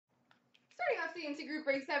CNC Group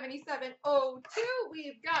Break 7702.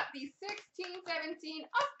 We've got the 16-17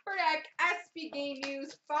 Upper Deck SP Game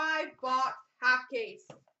Use 5-box half case.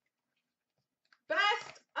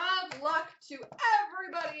 Best of luck to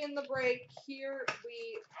everybody in the break. Here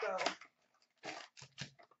we go.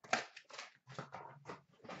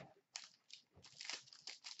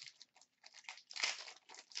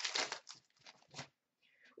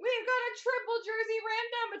 We've got a triple jersey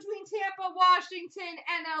random between Tampa, Washington,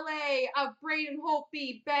 and LA of Braden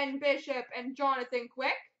Holtby, Ben Bishop, and Jonathan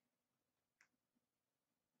Quick.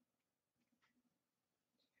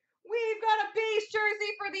 We've got a base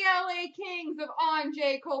jersey for the LA Kings of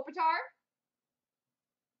Anze Kopitar.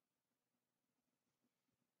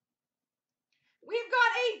 We've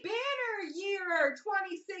got a banner year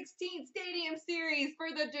 2016 Stadium Series for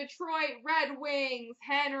the Detroit Red Wings,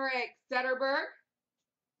 Henrik Zetterberg.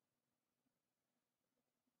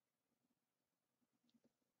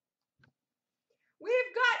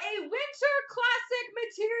 We've got a Winter Classic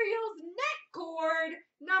Materials net cord,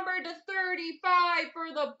 numbered to 35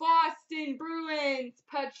 for the Boston Bruins,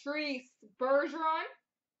 Patrice Bergeron.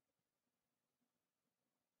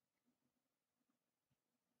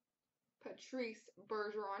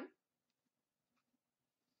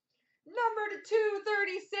 Number to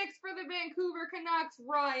 236 for the Vancouver Canucks,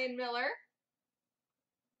 Ryan Miller.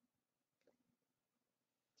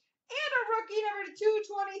 And a rookie number to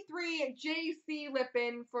 223, J.C.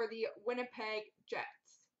 Lippin for the Winnipeg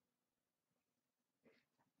Jets.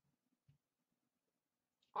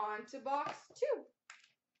 On to box 2.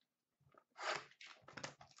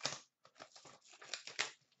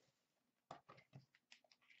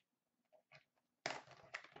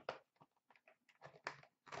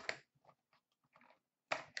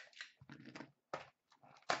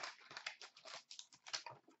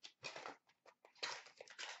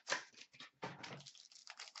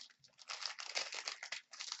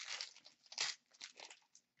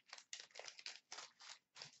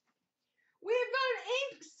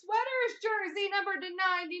 Jersey number to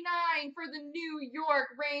 99 for the New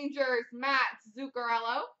York Rangers, Matt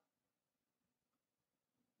Zuccarello.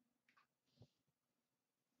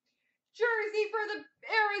 Jersey for the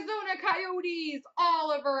Arizona Coyotes,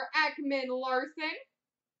 Oliver Ekman-Larsson.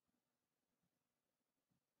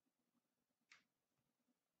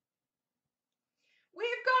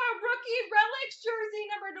 We've got a rookie relics jersey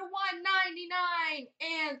number to 199,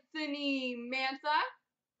 Anthony Mantha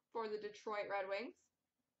for the Detroit Red Wings.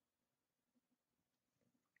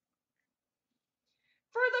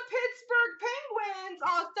 For the Pittsburgh Penguins,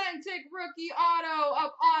 authentic rookie auto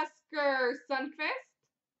of Oscar Sundqvist.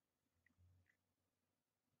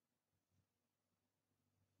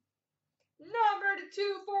 Number to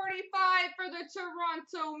 245 for the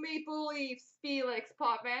Toronto Maple Leafs, Felix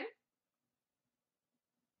Potvin.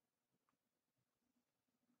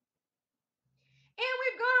 And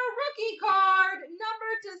we've got a rookie card,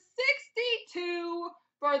 number to 62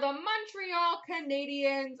 for the Montreal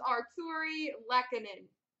Canadiens, Artturi Lehkonen.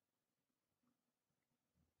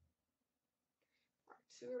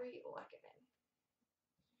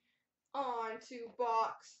 On to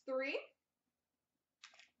box 3.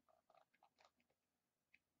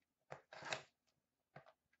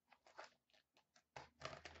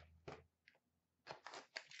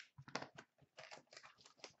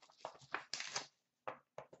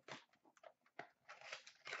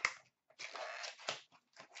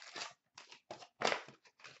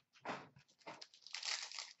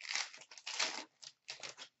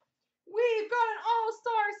 We've got an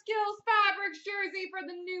All-Star Skills Fabrics jersey for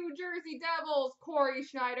the New Jersey Devils, Corey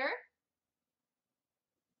Schneider.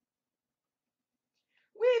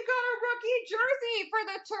 We've got a rookie jersey for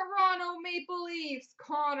the Toronto Maple Leafs,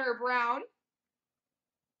 Connor Brown.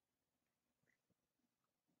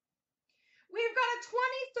 We've got a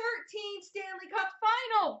 2013 Stanley Cup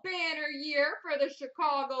Final banner year for the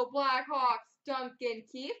Chicago Blackhawks, Duncan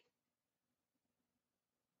Keith.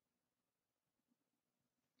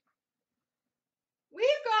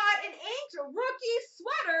 We've got an inked rookie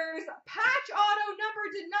sweaters patch auto number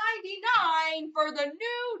to 99 for the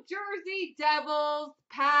New Jersey Devils,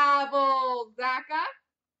 Pavel Zacha.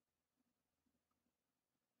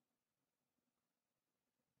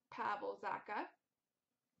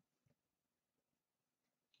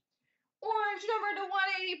 Orange number to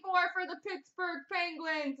 184 for the Pittsburgh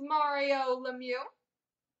Penguins, Mario Lemieux.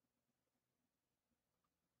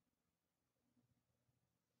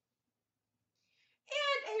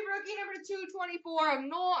 And a rookie number to 224 of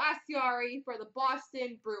Noel Acciari for the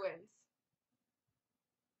Boston Bruins.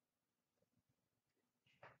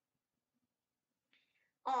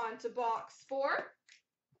 On to box 4.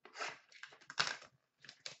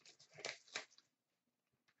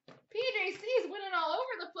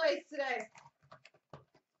 place today.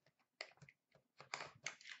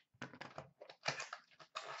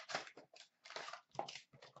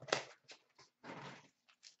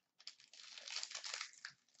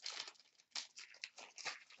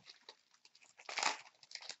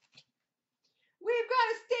 We've got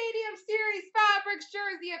a Stadium Series Fabrics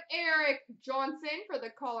jersey of Eric Johnson for the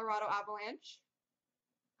Colorado Avalanche.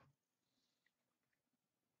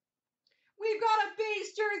 We've got a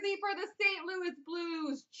base jersey for the St. Louis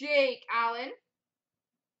Blues, Jake Allen.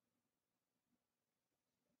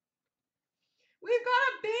 We've got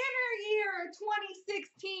a banner year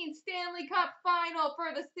 2016 Stanley Cup Final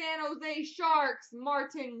for the San Jose Sharks,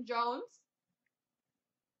 Martin Jones.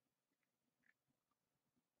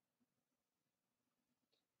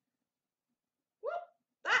 Whoop,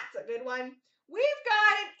 that's a good one. We've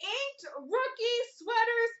got an inked rookie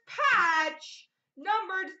sweaters patch,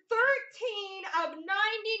 numbered 13 of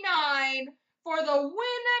 99 for the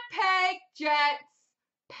Winnipeg Jets,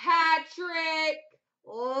 Patrick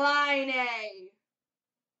Laine.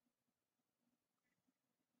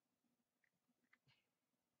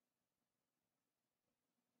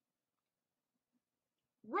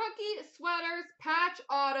 Rookie sweaters patch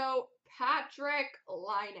auto, Patrick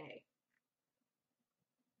Laine.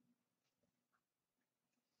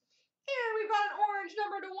 And we've got an orange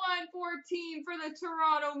number to 114 for the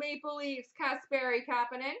Toronto Maple Leafs, Kasperi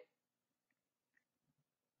Kapanen.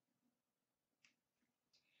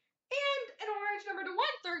 And an orange number to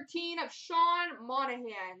 113 of Sean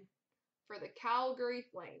Monahan for the Calgary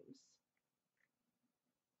Flames.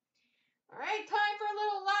 All right, time for a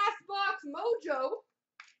little last box mojo.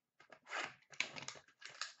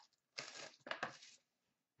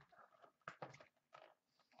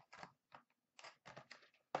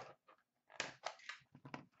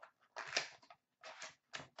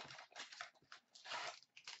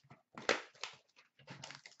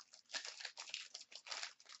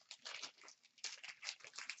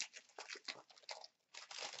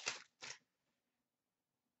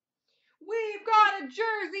 We've got a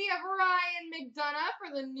jersey of Ryan McDonagh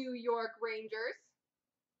for the New York Rangers.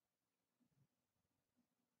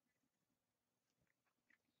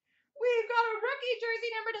 We've got a rookie jersey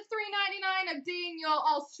number to 399 of Daniel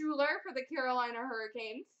Altshuler for the Carolina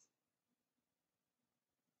Hurricanes.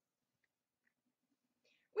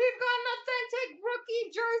 We've got an authentic rookie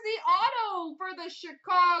jersey auto for the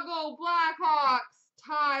Chicago Blackhawks,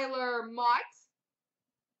 Tyler Mott.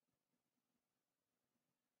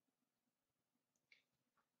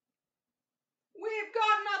 We've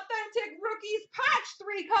got an authentic rookies patch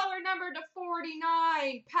 3-color number to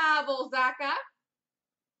 49, Pavel Zacha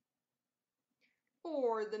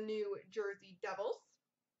for the New Jersey Devils.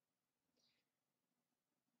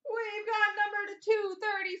 We've got number to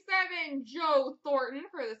 237, Joe Thornton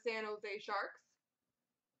for the San Jose Sharks.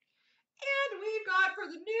 And we've got for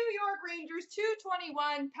the New York Rangers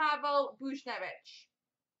 221, Pavel Buchnevich.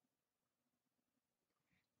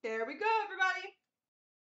 There we go, everybody.